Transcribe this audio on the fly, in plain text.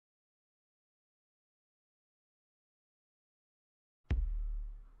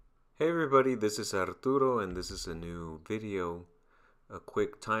Hey everybody, this is Arturo and this is a new video, a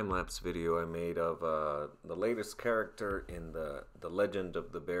quick time-lapse video I made of the latest character in the Legend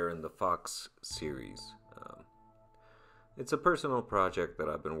of the Bear and the Fox series. It's a personal project that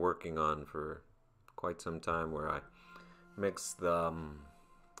I've been working on for quite some time where I mix the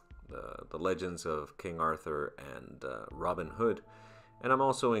legends of King Arthur and Robin Hood, and I'm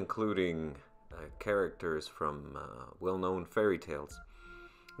also including characters from well-known fairy tales.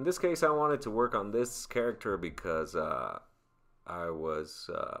 In this case, I wanted to work on this character because I was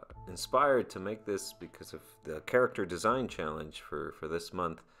inspired to make this because of the character design challenge for this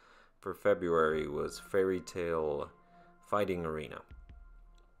month. For February was Fairy Tale Fighting Arena.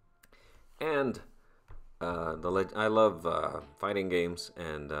 And I love fighting games,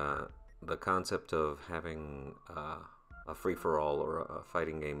 and the concept of having a free-for-all or a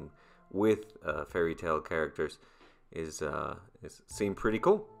fighting game with fairy tale characters seemed pretty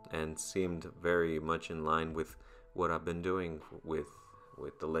cool and seemed very much in line with what I've been doing with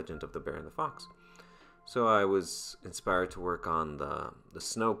the Legend of the Bear and the Fox. So I was inspired to work on the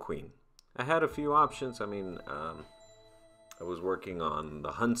Snow Queen. I had a few options. I mean, I was working on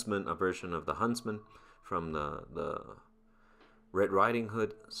the Huntsman, a version of the Huntsman from the Red Riding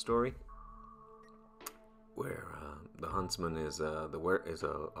Hood story, where the Huntsman is a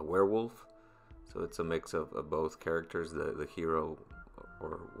werewolf. So it's a mix of both characters, the hero,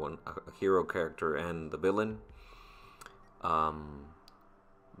 or a hero character and the villain. But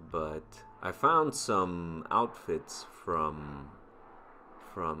I found some outfits from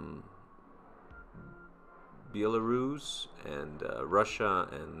Belarus and Russia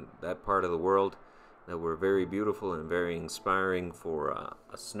and that part of the world that were very beautiful and very inspiring for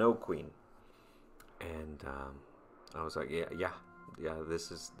a Snow Queen. And I was like, yeah,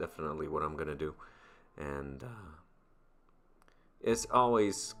 this is definitely what I'm gonna do. And it's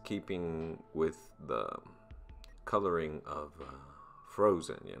always keeping with the coloring of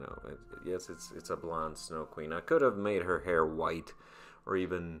Frozen, you know. Yes, it's a blonde Snow Queen. I could have made her hair white, or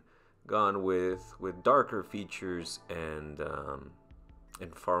even gone with darker features and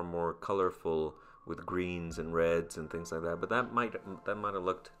far more colorful with greens and reds and things like that. But that might have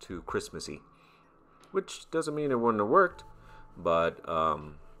looked too Christmassy, which doesn't mean it wouldn't have worked. But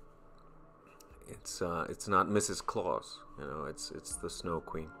it's not Mrs. Claus, you know. It's the Snow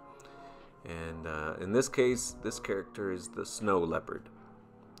Queen, and in this case, this character is the Snow Leopard.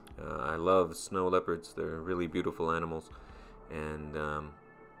 I love snow leopards; they're really beautiful animals, and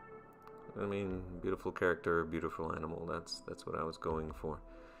I mean, beautiful character, beautiful animal. That's what I was going for.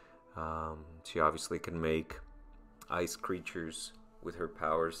 She obviously can make ice creatures with her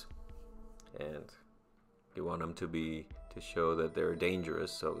powers, and you want them to show that they're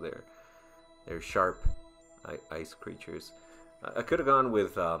dangerous, so they're sharp ice creatures. I could have gone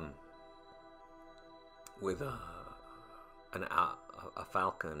with a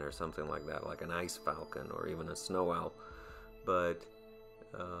falcon or something like that, like an ice falcon or even a snow owl. But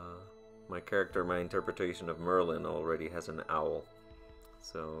my interpretation of Merlin already has an owl,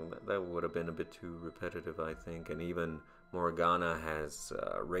 so that would have been a bit too repetitive, I think. And even Morgana has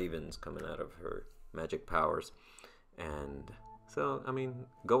ravens coming out of her magic powers. And so, I mean,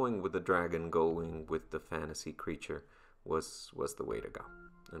 going with the dragon, going with the fantasy creature was the way to go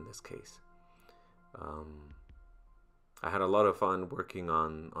in this case. I had a lot of fun working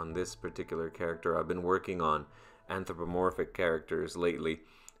on this particular character. I've been working on anthropomorphic characters lately,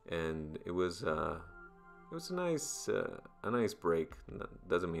 and it was a nice break. That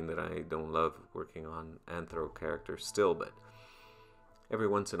doesn't mean that I don't love working on anthro characters still, but every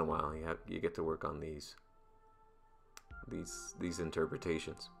once in a while you get to work on these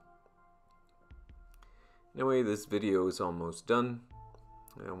interpretations. Anyway, this video is almost done.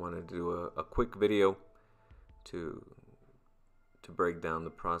 I wanted to do a quick video to break down the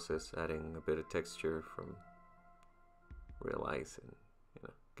process, adding a bit of texture from real ice and, you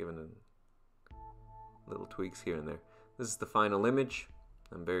know, giving them little tweaks here and there. This is the final image.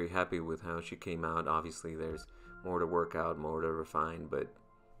 I'm very happy with how she came out. Obviously there's more to work out, more to refine, but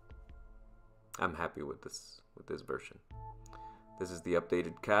I'm happy with this version. This is the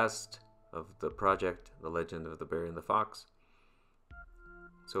updated cast of the project, The Legend of the Bear and the Fox.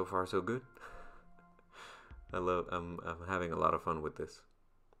 So far, so good. I'm having a lot of fun with this.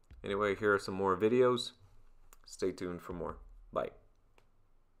 Anyway, here are some more videos. Stay tuned for more. Bye.